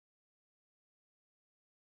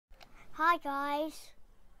Hi guys.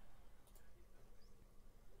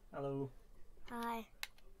 Hello. Hi.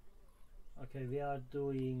 Okay, we are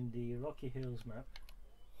doing the Rocky Hills map.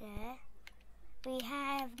 Yeah. We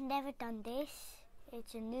have never done this.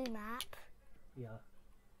 It's a new map. Yeah.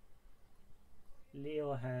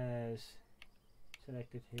 Leo has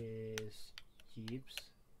selected his jeeps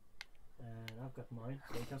and I've got mine,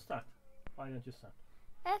 so we can start. Why don't you start?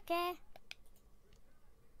 Okay.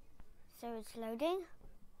 So it's loading.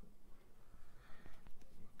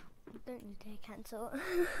 Don't need to cancel.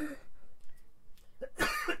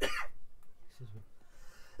 Excuse me.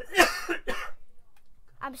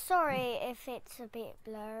 I'm sorry if it's a bit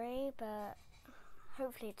blurry, but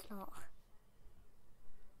hopefully it's not.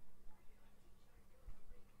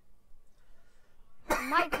 It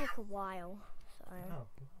might take a while. So. Oh,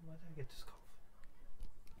 why did I get this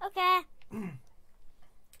cough? Okay.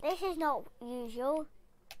 This is not usual.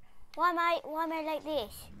 Why am I like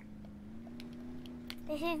this?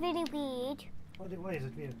 This is really weird. Why is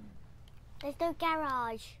it weird? There's no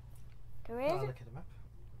garage. There is? Oh, look at the map.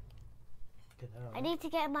 I need to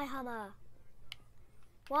get in my Hummer.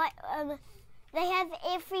 Why? They have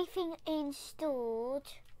everything installed.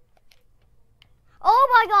 Oh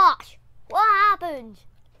my gosh! What happened?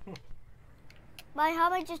 My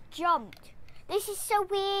Hummer just jumped. This is so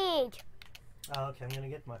weird. Oh, okay, I'm gonna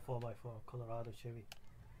get my 4x4 Colorado Chevy.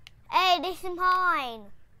 Hey, this is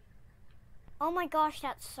mine. Oh my gosh,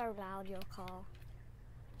 that's so loud, your car.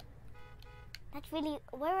 That's really...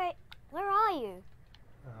 Where are you?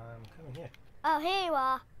 I'm coming here. Oh, here you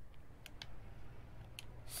are.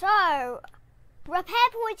 So, repair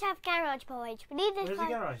points have garage points. We need this. Where's the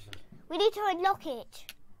garage then? We need to unlock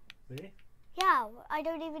it. Really? Yeah, I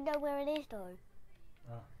don't even know where it is though.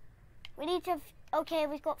 Ah. We need to... Okay,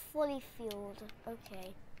 we've got fully fueled.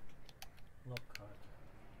 Okay. Lock card.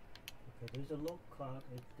 Okay, there's a lock card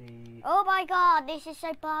at the Oh my god, this is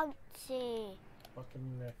so bouncy.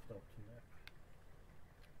 bottom left of the map.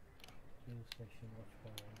 Fuel station, watch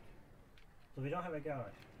point. So we don't have a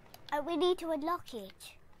garage. We need to unlock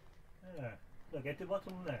it. Yeah. Look, at the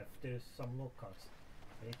bottom left, there's some lock cards.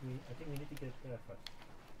 I think we need to get there first.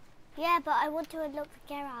 Yeah, but I want to unlock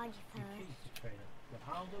the garage first. The trailer. But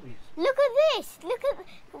how do we? Look at this. Look at...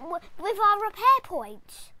 With our repair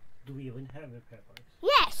points. Do we even have repair points?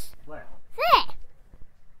 Yes. Where? There.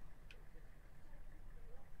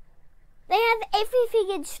 They have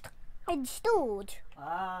everything installed.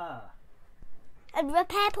 Ah. And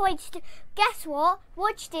repair points. Guess what?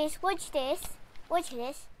 Watch this. Watch this. Watch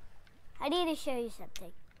this. I need to show you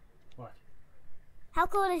something. What? How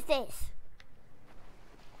cool is this?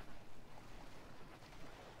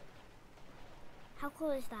 How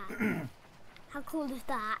cool is that? How cool is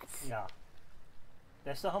that? Yeah.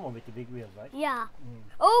 That's the Hummer with the big wheels, right? Yeah. Mm.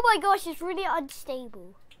 Oh my gosh, it's really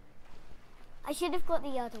unstable. I should have got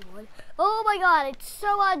the other one. Oh my god, it's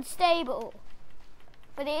so unstable.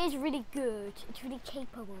 But it is really good. It's really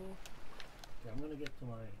capable. Yeah, I'm gonna get to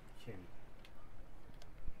my Chevy.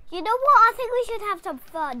 You know what? I think we should have some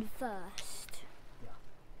fun first. Yeah.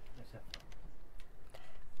 Let's have fun.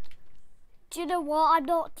 Do you know what? I'm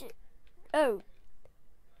not... Oh.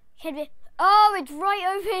 Can we... Oh, it's right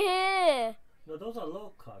over here. No, those are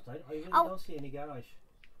low cars. I really Oh. don't see any garage.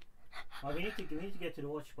 Oh, we need to get to the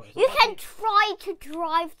watch point. You can try to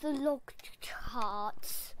drive the locked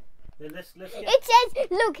carts. Then let's get. It says,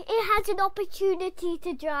 look, it has an opportunity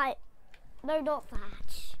to drive. No, not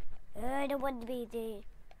that. I don't want to be there.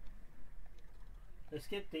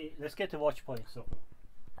 Let's get the watch point. So.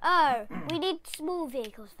 Oh, we need small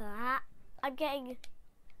vehicles for that. I'm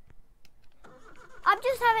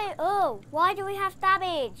just having... Oh, why do we have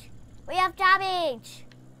damage? We have damage.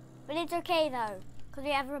 But it's okay though, because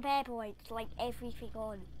we have repair points, like everything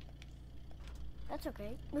on. That's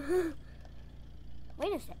okay.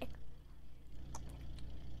 Wait a sec.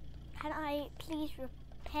 Can I please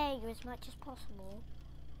repair you as much as possible?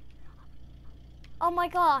 Oh my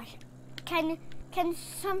gosh. Can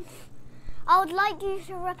some... I would like you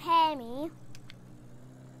to repair me.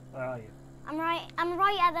 Where are you? I'm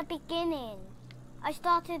right at the beginning. I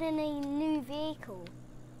started in a new vehicle.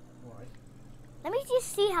 Right. Let me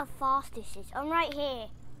just see how fast this is. I'm right here.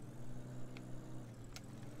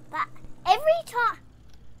 That every time.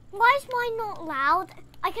 Why is mine not loud?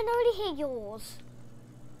 I can only hear yours.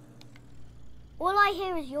 All I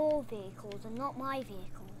hear is your vehicles and not my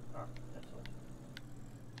vehicle. Ah, that's all.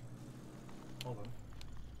 Hold on.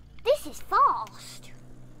 This is fast.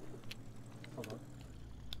 Hold on.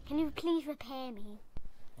 Can you please repair me?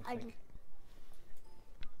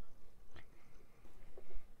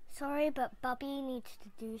 Sorry, but Bubby needs to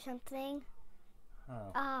do something.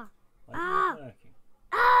 Oh. Ah. Why is it not working?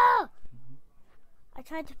 Ah!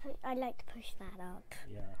 tried to put. I like to push that up.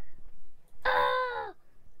 Yeah. Ah!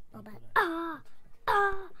 Oh, man. Ah!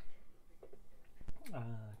 Ah!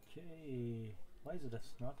 Okay. Why is it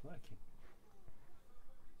not working?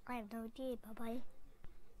 I have no idea, Bye-bye.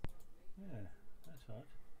 Yeah, that's odd.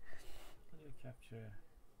 Video capture.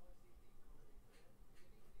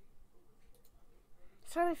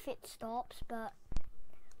 Sorry if it stops, but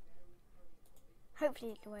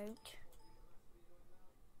hopefully it won't.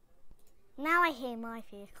 Now I hear my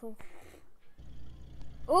vehicle.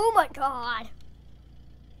 Oh my god!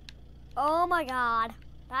 Oh my god!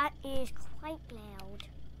 That is quite loud.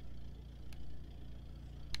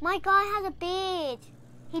 My guy has a beard.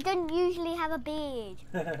 He doesn't usually have a beard.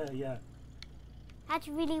 Yeah. That's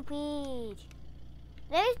really weird.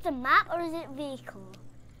 There's the map, or is it vehicle?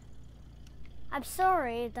 I'm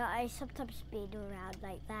sorry that I sometimes spin around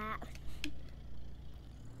like that.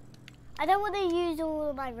 I don't want to use all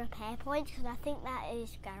of my repair points because I think that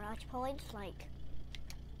is garage points. Like,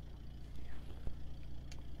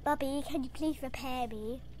 Bubby, can you please repair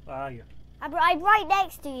me? Where are you? I'm right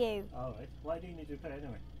next to you. Alright. Why do you need to repair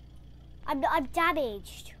anyway? I'm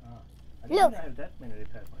damaged. Ah. I didn't Look. have that many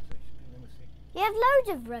repair points actually. Let me see. You have loads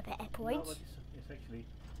of repair No, points. but it's actually,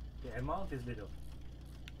 the amount is little.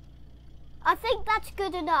 I think that's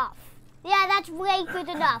good enough. Yeah, that's way good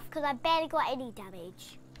enough because I barely got any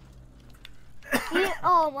damage.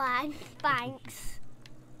 Oh man, thanks.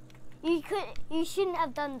 You shouldn't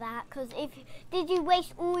have done that because did you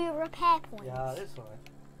waste all your repair points? Yeah, that's alright.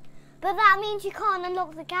 But that means you can't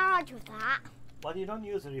unlock the garage with that. But you don't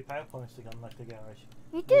use the repair points to unlock the garage.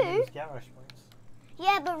 You You do? use garage points.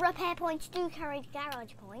 Yeah, but repair points do carry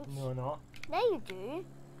garage points. No. There you do.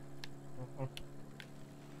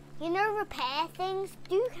 You know, repair things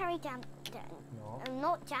do carry No.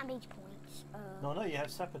 not damage points. No, you have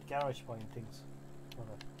separate garage point things.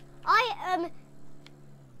 Hi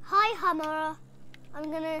Hummer.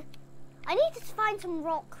 I need to find some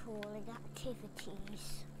rock crawling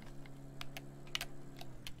activities.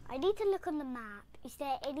 I need to look on the map. Is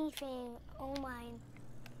there anything? Oh my.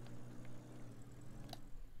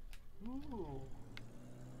 Ooh.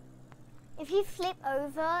 If you flip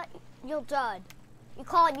over, you're done. You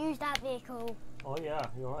can't use that vehicle. Oh yeah,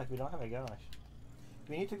 you're right, we don't have a garage.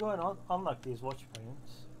 We need to go and unlock these watch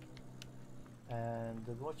points. And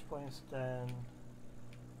the watch points then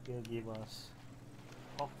will give us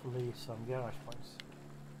hopefully some garage points.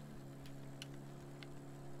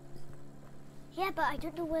 Yeah, but I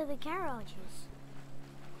don't know where the garage is.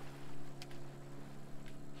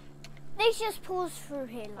 This just pulls through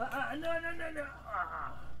here. Look. No.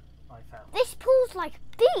 I found. This pulls like a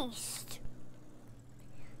beast.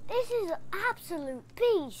 This is an absolute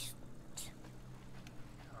beast.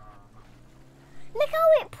 Look how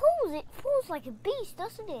it pulls. It pulls like a beast,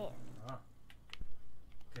 doesn't it?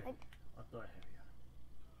 Okay. What do I have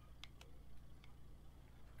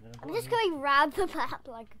here? I'm just going round the map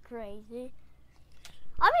like crazy.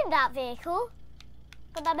 I'm in that vehicle,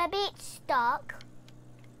 but I'm a bit stuck.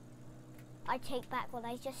 I take back what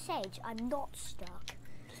I just said. I'm not stuck.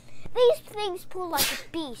 These things pull like a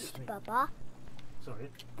beast, Bubba.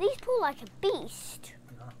 Sorry. These pull like a beast.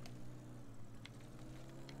 No.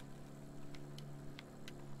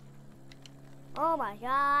 Oh my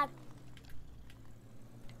god.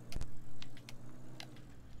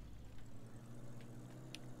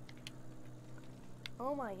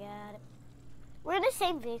 Oh my god. We're in the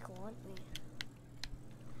same vehicle, aren't we?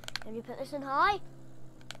 Can you put this in high?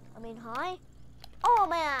 I mean high. Oh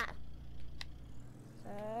man.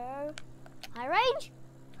 So, high range.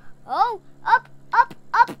 Oh, up.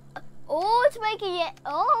 Oh, it's making it.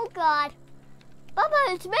 Oh god.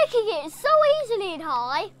 Bubba, it's making it so easily in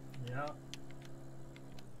high. Yeah.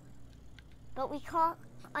 But we can't.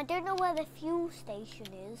 I don't know where the fuel station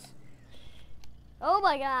is. Oh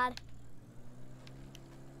my god.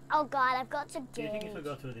 Oh god, I've got some Do you think damage. it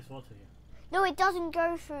will go through this water here? No, it doesn't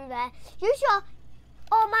go through there. Use your.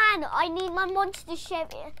 Oh man, I need my monster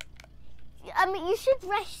Chevy. I mean, you should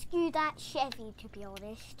rescue that Chevy, to be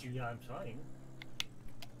honest. Yeah, I'm trying.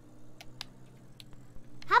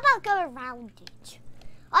 How about go around it?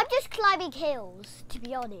 I'm just climbing hills, to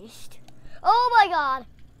be honest. Oh my god.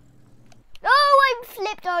 Oh, I'm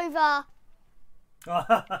flipped over.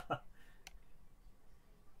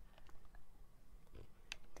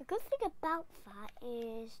 The good thing about that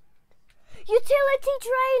is utility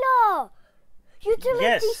trailer.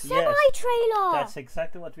 Utility semi-trailer. That's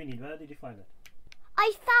exactly what we need. Where did you find it?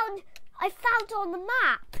 I found it on the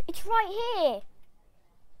map. It's right here.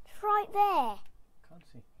 It's right there. Can't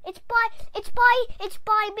see. It's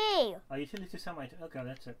by me. Utility semi. Okay,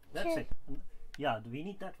 that's it. That's it. Yeah, we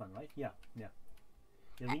need that one, right? Yeah.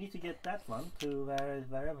 Yeah, we need to get that one to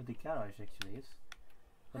wherever the garage actually is.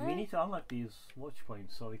 But we need to unlock these watch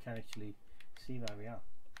points so we can actually see where we are.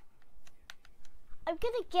 I'm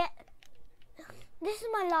gonna get... This is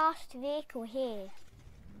my last vehicle here.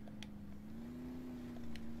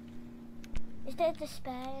 Is there the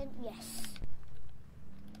spare? Yes.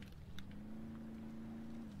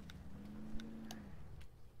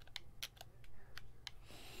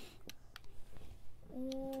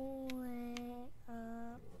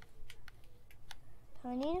 So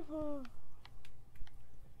I need to pull...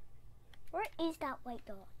 Where is that white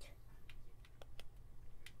dot?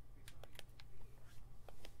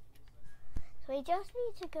 So we just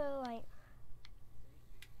need to go like...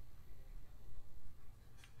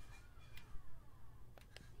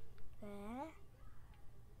 there.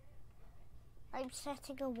 I'm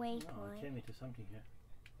setting a waypoint. No, I came into something here.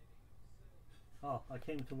 Oh, I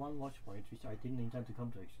came to one watch point which I didn't intend to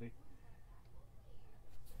come to actually.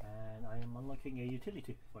 And I am unlocking a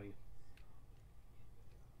utility for you.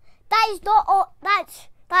 That is not... that's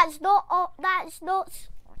not... that's not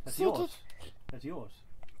That's suited... yours. That's yours.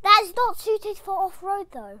 That's not suited for off-road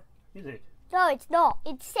though. Is it? No, it's not.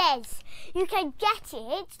 It says you can get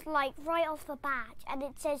it like right off the bat, and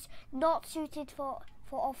it says not suited for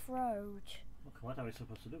off-road. Okay, what are we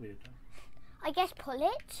supposed to do with it then? I guess pull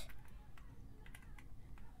it.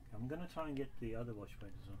 I'm gonna try and get the other watch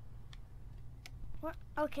point as well. What?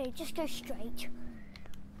 Okay, just go straight.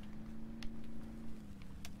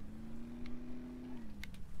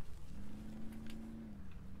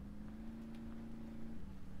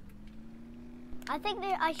 I think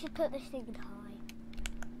that I should put this thing in high.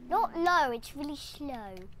 Not low, it's really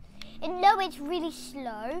slow. In low, it's really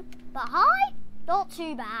slow, but high, not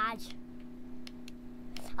too bad.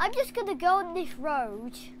 I'm just gonna go on this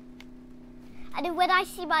road, and then when I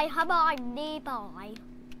see my Hummer, I'm nearby.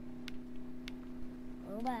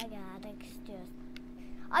 Oh my god, it's just...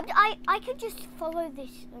 I could just follow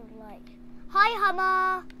this, like... Hi,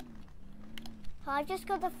 Hummer! So I've just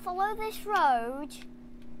got to follow this road.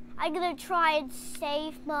 I'm gonna try and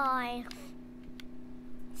save my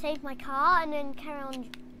car and then carry on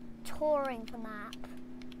touring the map.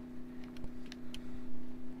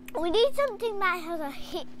 We need something that has a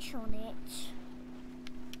hitch on it.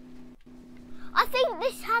 I think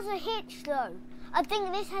this has a hitch though. I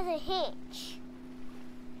think this has a hitch.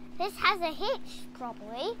 This has a hitch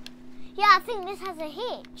probably. Yeah, I think this has a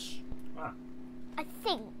hitch. Ah. I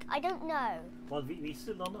think. I don't know. Well, we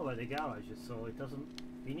still don't know where the garage is, so it doesn't...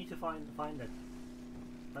 We need to find that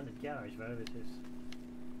garage wherever it is.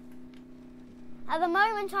 At the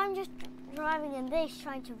moment, I'm just driving in this,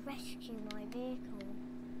 trying to rescue my vehicle.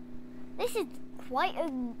 This is quite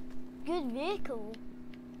a good vehicle.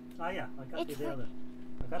 Ah yeah, I got to the other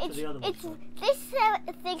one. This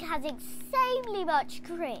thing has insanely much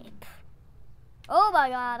grip. Oh my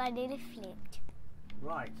god, I nearly flipped.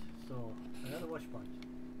 Right, so another watch point.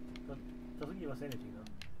 But doesn't give us anything though.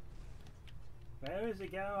 Where is the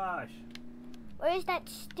garage? Where is that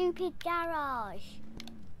stupid garage?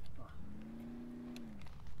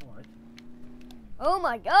 Oh. Alright. Oh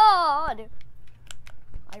my god!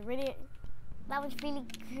 That was really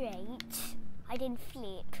great. I didn't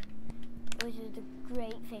flip. It was just a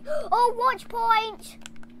great thing. Oh, watch point!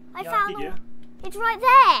 I found it. It's right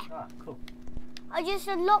there. Ah, cool. I just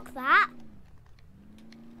unlocked that.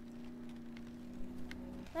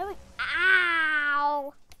 There we...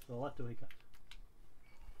 Ow! So what do we got?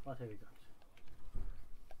 What have we got?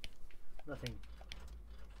 Nothing.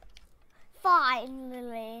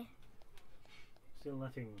 Finally. Still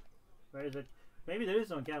nothing. Where is it? Maybe there is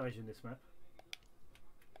no garage in this map.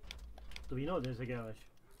 Do we know there's a garage?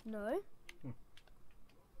 No.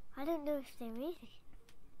 I don't know if there is.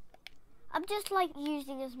 I'm just like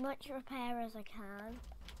using as much repair as I can.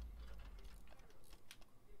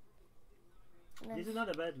 This is not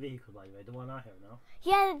a bad vehicle, by the way, the one I have now.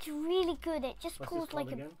 Yeah, it's really good. It just What's called this called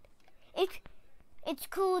like again? It's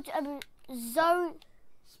called Zone.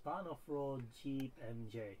 Span Off-Road Jeep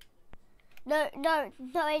MJ. No,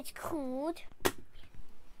 it's called.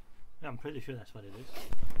 Yeah, I'm pretty sure that's what it is.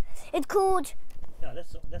 It's called. Yeah,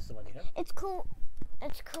 that's the one you have. It's called.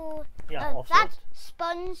 Yeah, off-road. That's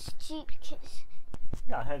Spun's Jeep.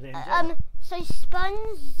 Yeah, I have the MJ. So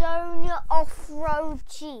Spun Zone Off-Road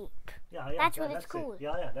Jeep. Yeah, that's what it's called.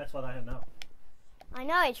 Yeah, that's what I have now. I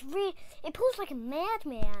know, it pulls like a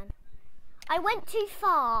madman. I went too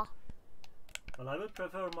far. Well, I would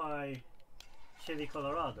prefer my Chevy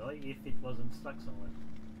Colorado if it wasn't stuck somewhere.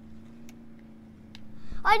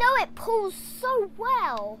 I know, it pulls so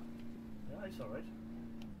well. Yeah, it's alright.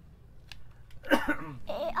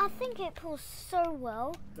 I think it pulls so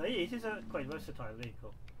well. No, it is a quite versatile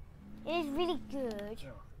vehicle. It is really good. Yeah.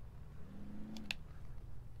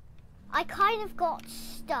 I kind of got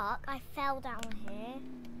stuck. I fell down here.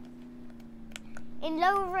 In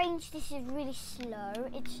lower range, this is really slow.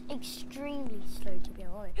 It's extremely slow, to be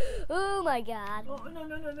honest. Oh my god. Oh, no.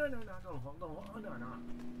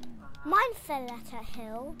 Mine fell at a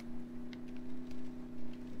hill.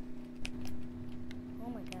 Oh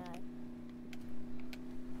my god.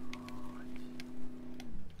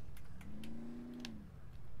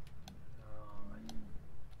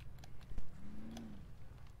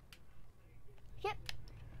 Yep.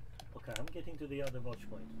 Okay, I'm getting to the other watch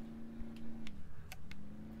point.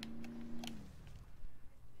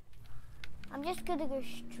 I'm just gonna go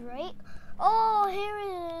straight. Oh, here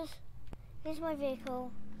it is. Here's my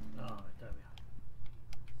vehicle. Oh, there we are.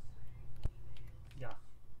 Yeah,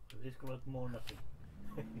 so this got more nothing.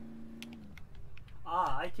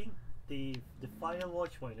 I think the final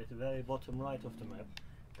watch point at the very bottom right of the map,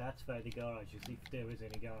 that's where the garage is, if there is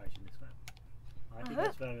any garage in this map. I think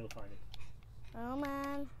that's where we'll find it. Oh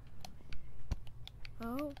man.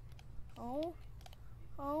 Oh,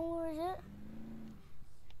 where is it?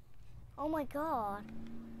 Oh my god.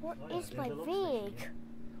 Where is my rig? Yeah.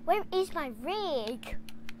 Where is my rig?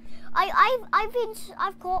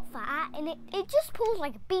 I've caught that and it just pulls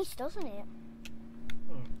like a beast, doesn't it?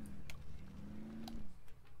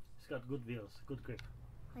 It's got good wheels, good grip.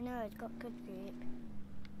 I know, it's got good grip.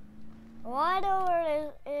 Oh, I know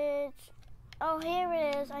where it is. Oh, here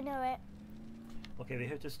it is. I know it. Okay, we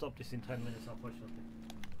have to stop this in 10 minutes, unfortunately.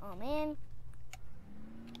 Oh man.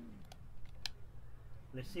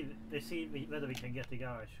 Let's see whether we can get the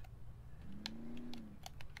garage.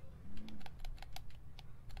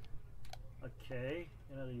 Okay,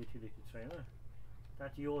 another utility trailer.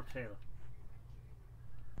 That's your trailer.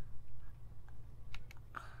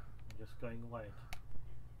 I'm just going wide.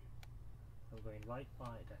 I'm going right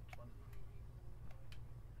by that one.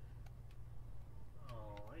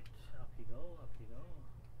 Alright, up you go, up you go.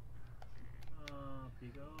 Up you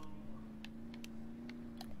go.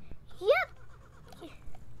 Yep.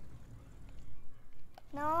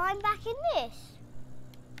 Now I'm back in this.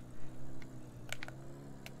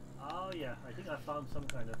 Oh yeah, I think I found some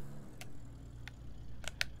kind of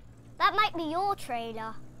That might be your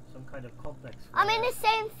trailer. complex. I'm in the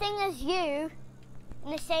same thing as you. In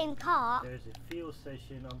the same car. There's a fuel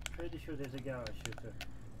station. I'm pretty sure there's a garage shooter.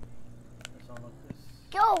 Let's unlock this.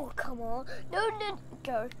 Go, come on. No,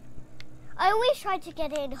 go. I always try to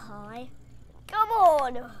get in high. Come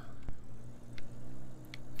on.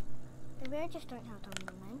 Maybe I just don't have the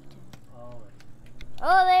momentum. Alright.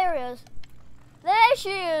 Oh, there it is. There she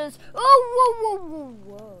is. Oh, whoa.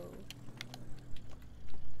 Whoa.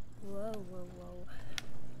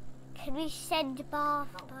 Can we send Bath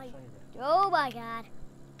by? Oh my god.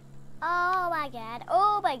 Oh my god.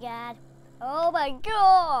 Oh my god. Oh my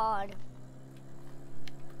god.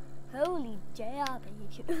 Holy damn.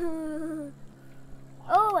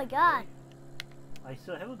 Oh my god. I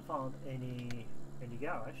still haven't found any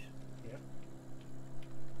garage here.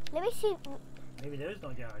 Let me see. Maybe there is no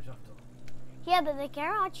garage after all. Yeah, but the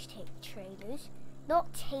garage take trailers,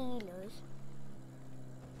 not tailors.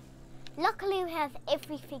 Luckily, we have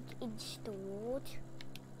everything installed.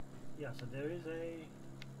 Yeah, so there is a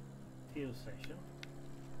fuel station.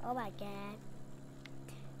 Oh my god.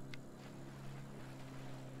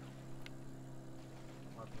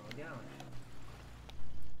 But no garage.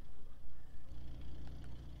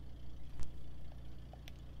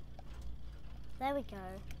 There we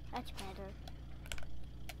go. That's better.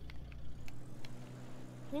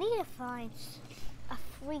 We need to find a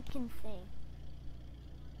freaking thing.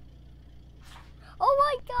 Oh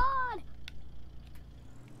my god!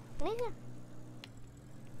 We need to...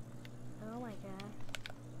 Oh my god.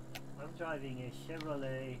 I'm driving a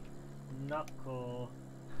Chevrolet Naco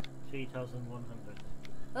 3100.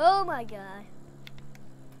 Oh my god.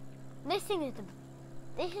 This thing is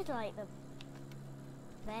this is like the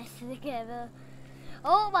best thing ever.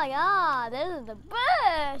 Oh my god, this is the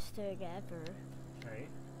best thing ever. Okay.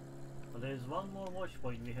 Well, there's one more watch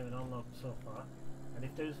point we haven't unlocked so far. And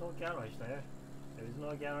if there's no garage there is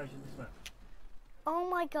no garage in this map. Oh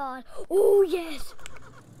my god. Oh yes!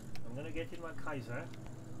 I'm gonna get in my Kaiser.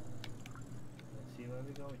 Let's see where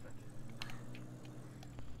we go with that.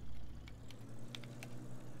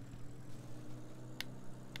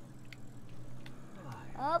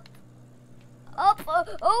 Up.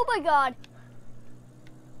 Oh my god.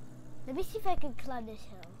 Let me see if I can climb this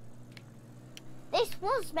hill. This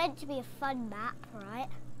was meant to be a fun map, right?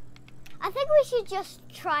 I think we should just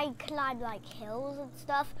try and climb like hills and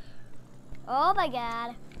stuff. Oh my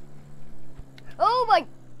god. Oh my.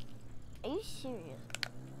 Are you serious?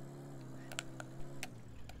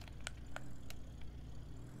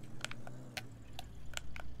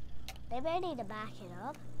 Maybe I need to back it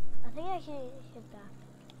up. I think I should back.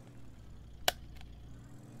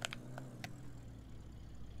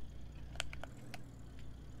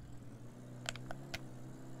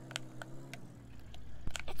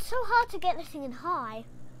 It's so hard to get this thing in high.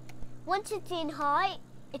 Once it's in high,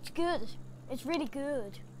 it's good. It's really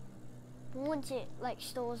good. But once it like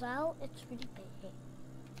stalls out, it's really big.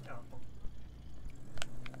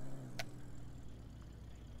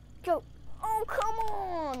 Go. Oh, come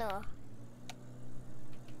on.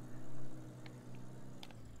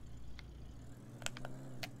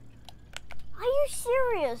 Are you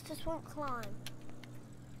serious? This won't climb.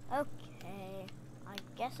 Okay. I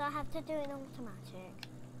guess I have to do it automatic.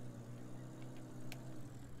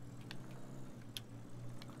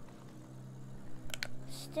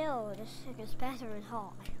 Still, this thing is better in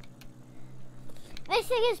high. This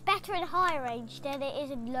thing is better in high range than it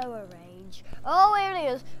is in lower range. Oh, here it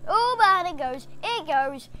is. Oh man, it goes. It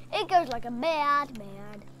goes. It goes like a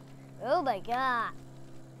madman. Oh my god.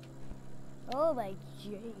 Oh my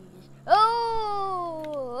jeez.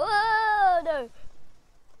 Oh, oh no.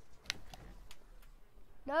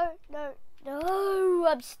 No, no, no.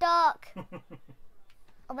 I'm stuck.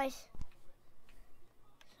 Oh my.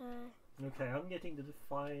 So. Okay, I'm getting to the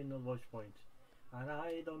final watch point, and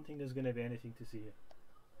I don't think there's gonna be anything to see here.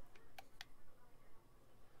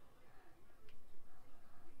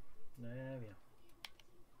 There we are.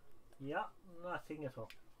 Yeah, nothing at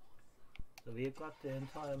all. So we've got the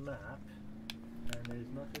entire map, and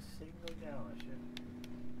there's not a single garage here.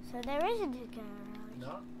 So there isn't a garage?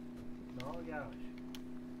 No, no garage.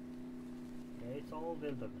 It's all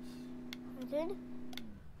wilderness. Pardon?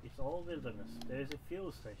 It's all wilderness. There's a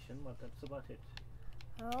fuel station, but that's about it.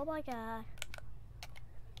 Oh my god.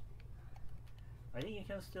 I think you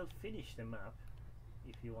can still finish the map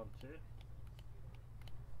if you want to.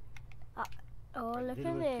 Oh, like look at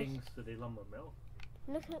deliver this. things to the lumber mill.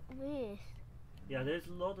 Look at this. Yeah, there's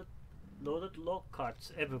loaded log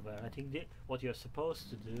carts everywhere. I think what you're supposed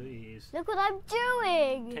to do is Look what I'm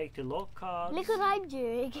doing. take the log carts Look what I'm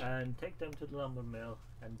doing. and take them to the lumber mill,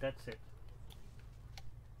 and that's it.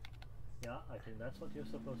 Yeah, I think that's what you're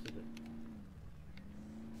supposed to do.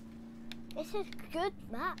 This is a good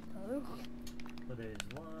map though. So there's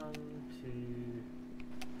 1, 2,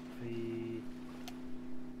 3,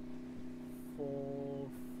 4,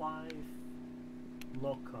 5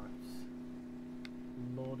 log carts.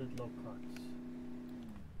 Loaded log carts.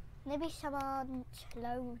 Maybe some aren't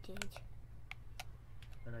loaded.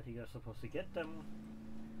 And I think you're supposed to get them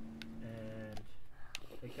and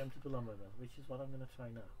take them to the lumber mill, which is what I'm going to try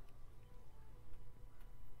now.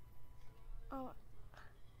 Oh,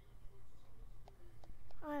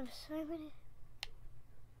 I have so many.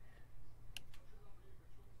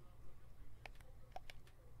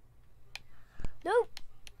 Nope.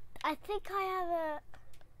 I think I have a.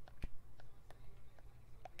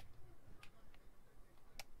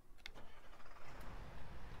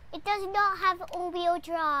 It does not have all-wheel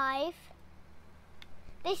drive.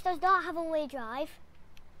 This does not have all-wheel drive.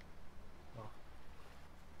 Oh.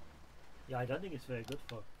 Yeah, I don't think it's very good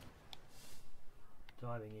for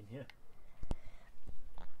driving in here.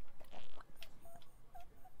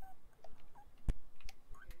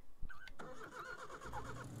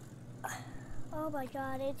 Oh my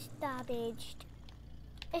god, it's damaged.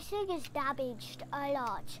 This thing is damaged a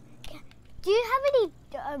lot. Do you have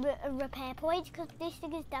any repair points? Because this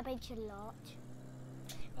thing is damaged a lot.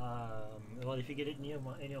 Well, if you get it near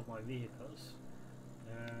any of my vehicles,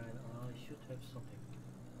 then I should have something.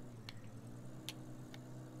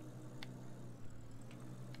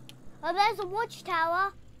 Oh, there's a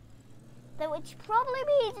watchtower. Which probably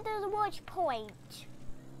means there's a watch point.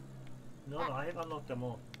 No, I have unlocked them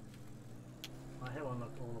all. I have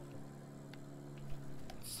unlocked all of them.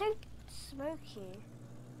 It's so smoky.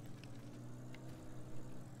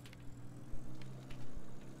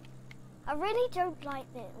 I really don't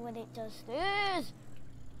like it when it does this.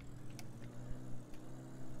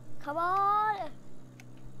 Come on.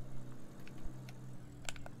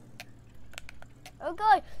 Oh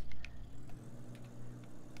god.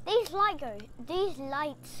 These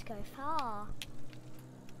lights go far.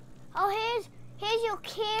 Oh, here's your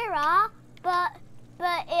Kira, but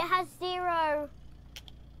it has 0.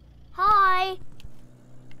 Hi.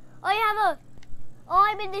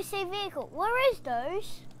 I'm in the same vehicle. Where is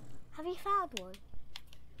those? Have you found one?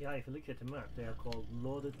 Yeah, if you look at the map, they are called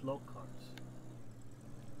loaded log carts.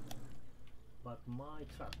 But my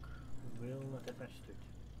truck will not attach to it.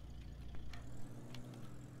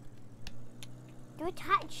 Do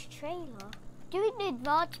attach trailer. Do it in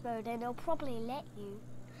advanced mode and it'll probably let you.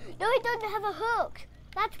 No, it doesn't have a hook.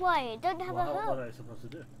 That's why it doesn't have a hook. What are you supposed to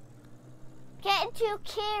do? Get into your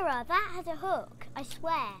Kira. That has a hook. I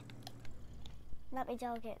swear. That means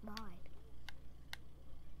I'll get mine.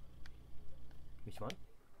 Which one?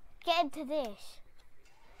 Get into this.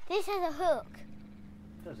 This has a hook.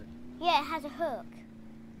 Does it? Yeah, it has a hook.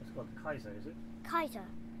 It's called Kaiser, is it? Kaiser.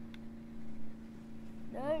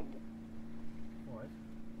 No. Alright.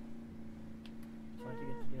 Trying to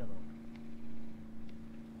get to the other one.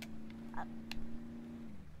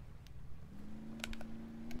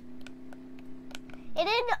 It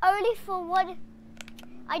is only for one.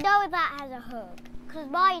 I know that has a hook. Because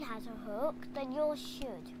mine has a hook, then yours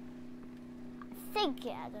should. I think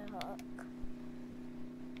it has a hook.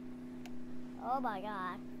 Oh my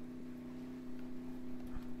god.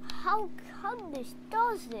 How come this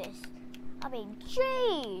does this? I mean,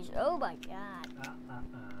 jeez. Oh my god.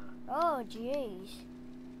 Oh jeez.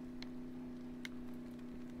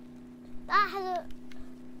 That has a.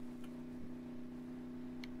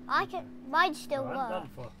 I can. Mine still I'm works. done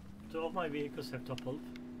for. 2 of my vehicles have toppled.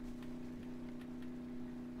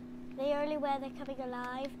 The only way they're coming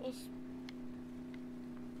alive is.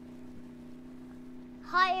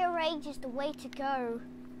 Higher range is the way to go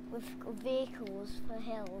with vehicles for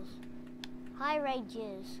hills. High range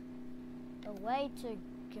is the way to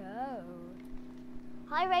go.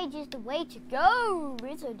 High range is the way to go,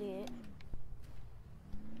 isn't it?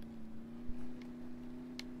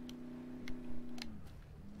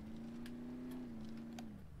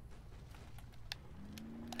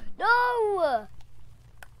 No!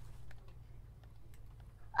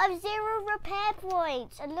 I've 0 repair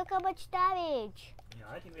points and look how much damage. Yeah,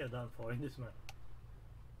 I think we are done for in this map.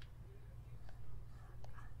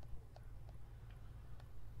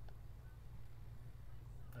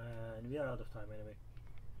 And we are out of time anyway.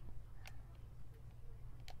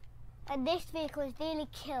 And this vehicle is nearly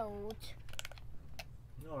killed.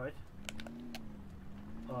 Alright.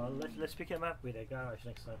 Let's pick a map with a garage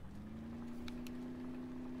next time.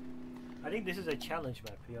 I think this is a challenge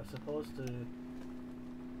map. You are supposed to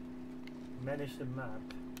manage the map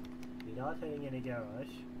without having any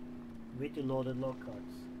garage with the loaded log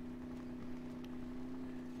carts.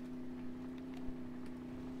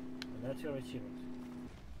 And that's your achievement.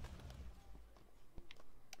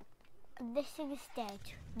 And this thing is dead,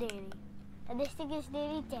 nearly. And this thing is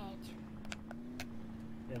nearly dead.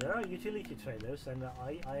 Yeah, there are utility trailers and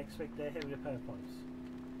I expect they have repair points.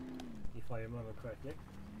 If I remember correctly.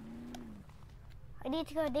 I need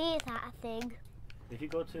to go near that thing. If you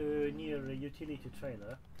go to near a utility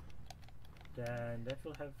trailer, then that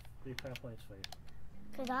will have repair points for you.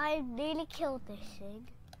 Because I nearly killed this thing.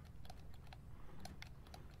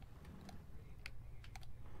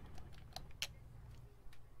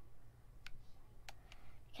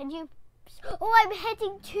 Can you... Oh, I'm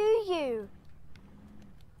heading to you.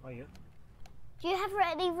 Are you? Do you have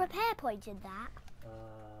any repair points in that?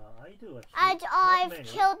 I do actually. And Not I've many.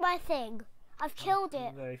 killed my thing. I've killed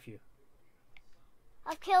it. Very few.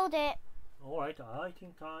 I've killed it. Alright, I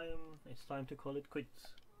think it's time to call it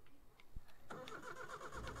quits.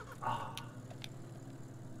 Ah.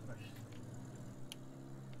 Crashed.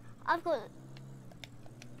 I've got...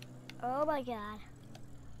 Oh my god.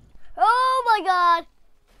 Oh my god!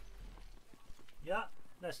 Yeah,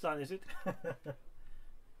 that's done, is it?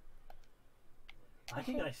 I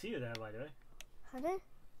think I see you there, by the way. Pardon?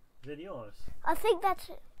 Is that yours? I think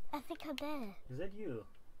I'm there. Is that you?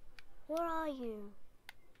 Where are you?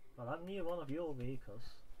 Well, I'm near one of your vehicles.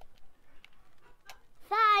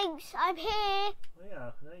 Thanks, I'm here. Oh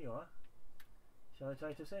yeah, there you are. Shall I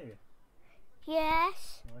try to save you?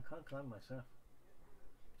 Yes. Well, I can't climb myself.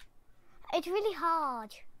 It's really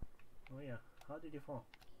hard. Oh yeah, how did you fall?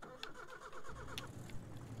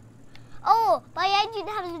 Oh, my engine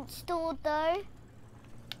hasn't stalled though.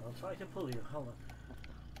 I'll try to pull you, hold on.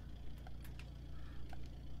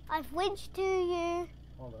 I've winched to you.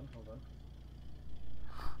 Hold on, hold on.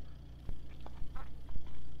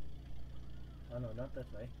 Oh no, not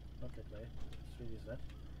that way. Not that way. Let's reduce that.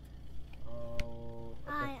 Oh,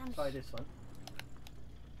 okay. Try this one.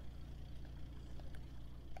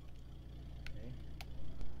 Okay.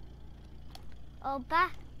 Oh,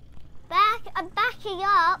 back. I'm backing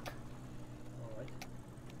up. Alright.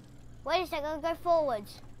 Wait a second, I'll go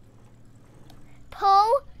forwards.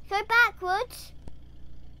 Pull, go backwards.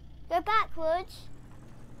 Go backwards.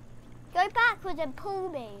 Go backwards and pull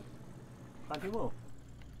me. Can't you move?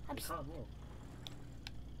 I'm You can't move.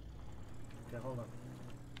 Okay, hold on.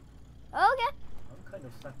 Okay. I'm kind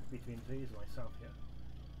of stuck between trees myself here.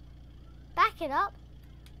 Back it up.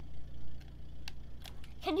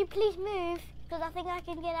 Can you please move? Because I think I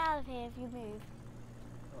can get out of here if you move.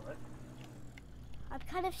 Alright. I'm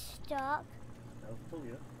kind of stuck. I'll pull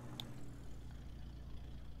you.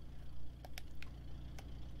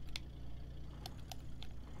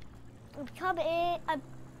 I'm coming.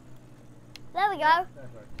 There we go. That's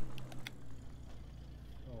right.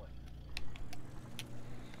 Alright.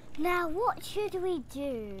 Now what should we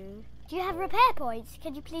do? Do you have repair points?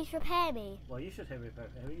 Can you please repair me? Well, you should have repair.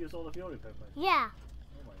 Have you used all of your repair points? Yeah.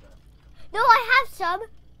 Oh my god. No, I have some.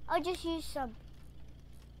 I'll just use some.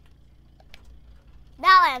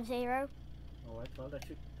 Now I have 0. Alright, well that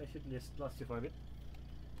should last you for a bit.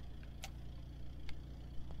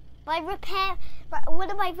 One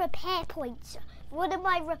of my repair points, one of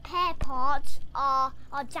my repair parts are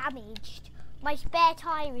damaged. My spare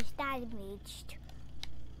tire is damaged.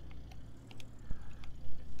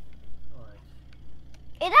 Alright.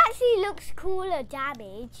 It actually looks cooler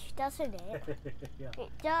damaged, doesn't it? Yeah.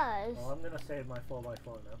 It does. Well, I'm gonna save my 4x4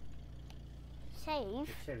 now. Save?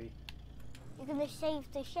 The Chevy. You're gonna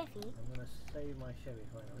save the Chevy? I'm gonna save my Chevy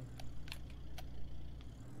finally.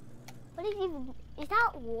 What is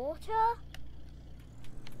that water?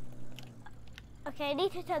 Okay, I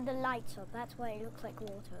need to turn the lights on. That's why it looks like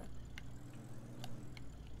water.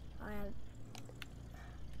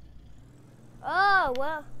 Oh,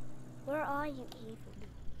 well, where are you even?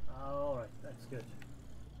 Oh, alright, that's good.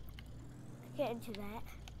 Get into that.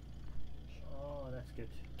 Oh, that's good.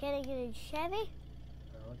 Getting it in Chevy?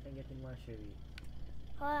 Now I can get in my Chevy.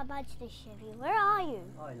 Oh, imagine the Chevy. Where are you?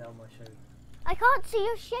 I love my Chevy. I can't see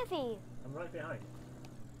your Chevy. I'm right behind.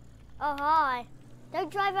 Oh, hi.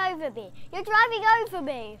 Don't drive over me. You're driving over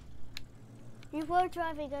me. You were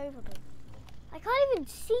driving over me. I can't even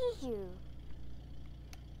see you.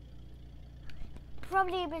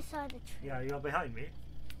 Probably beside the tree. Yeah, you're behind me.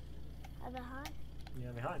 Am behind?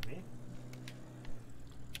 You're behind me.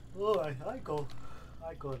 Alright, I go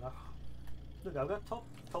now. Look, I've got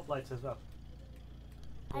top lights as well.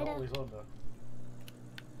 They're always on though.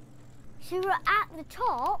 So you're at the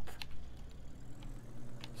top?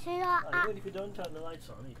 So you're at... Even if you don't turn the lights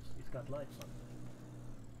on, it's got lights on.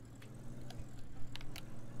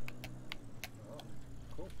 Oh,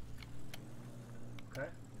 cool. Okay.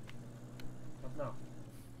 What now?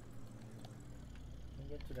 Can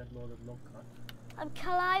get to that loaded log cart. I'm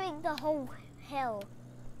climbing the whole hill.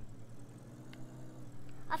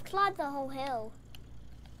 I've climbed the whole hill.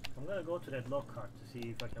 I'm gonna go to that log cart to see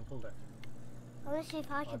if I can pull that. I want to see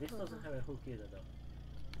if I can This pull doesn't it. have a hook either though.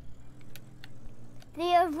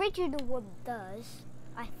 The original one does,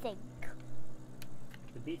 I think.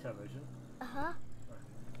 The beta version? Uh-huh.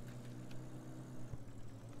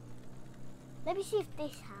 Let me see if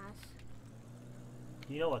this has.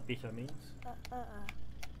 Do you know what beta means? Uh-uh.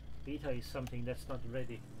 Beta is something that's not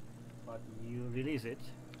ready, but you release it,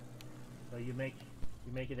 so you make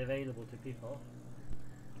it available to people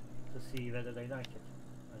to see whether they like it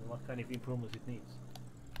and what kind of improvements it needs.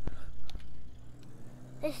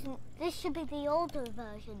 This should be the older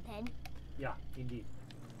version then. Yeah, indeed.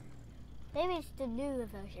 Maybe it's the newer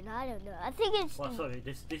version. I don't know. I think it's. Well, sorry,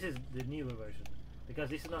 this is the newer version because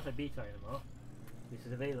this is not a beta anymore. This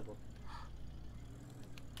is available,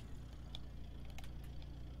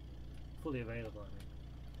 fully available. I mean,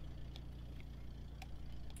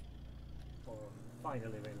 or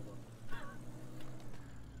finally available. Ah,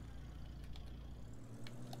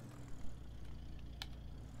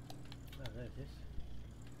 there it is.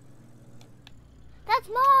 That's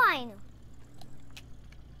mine.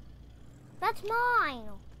 That's mine.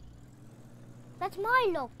 That's my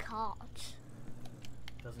log cart.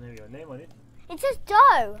 Doesn't have your name on it. It says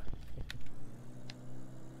Doe.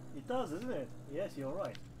 It does, isn't it? Yes, you're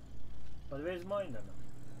right. But where's mine then?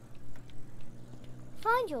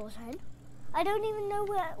 Find yours then. I don't even know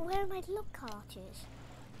where my log cart is.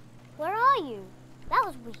 Where are you? That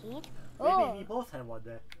was weird. Maybe we both have one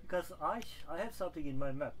there. Because I have something in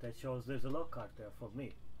my map that shows there's a log cart there for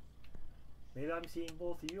me. Maybe I'm seeing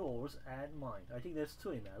both yours and mine. I think there's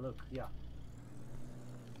two in there. Look, yeah.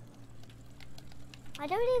 I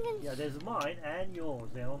don't even. Yeah, there's mine and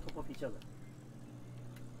yours. They're on top of each other.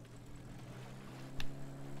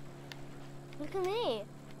 Look at me.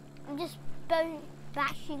 I'm just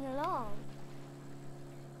bashing along.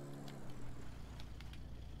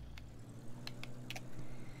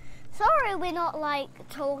 Sorry we're not like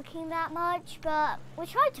talking that much, but we're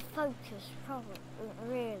trying to focus, probably,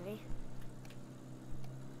 really.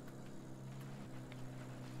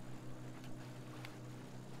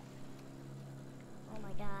 Oh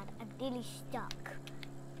my god, I'm really stuck.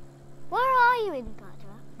 Where are you in,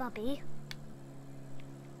 Bubby?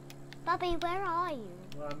 Bubby, where are you?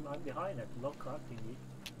 Well, I'm behind it, log collecting you.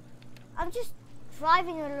 I'm just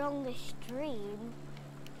driving along the stream.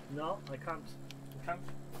 No, I can't.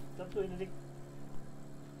 Don't do anything.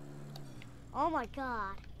 Oh my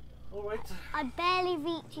god. Alright. I'm barely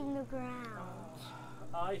reaching the ground.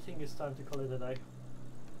 I think it's time to call it a day.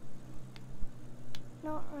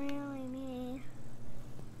 Not really me.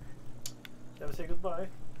 Shall we say goodbye?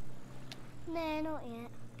 No, not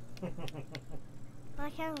yet. I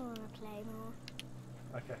kind of want to play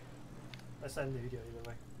more. Okay. Let's end the video either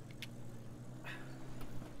way.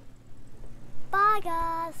 Bye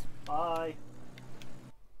guys. Bye.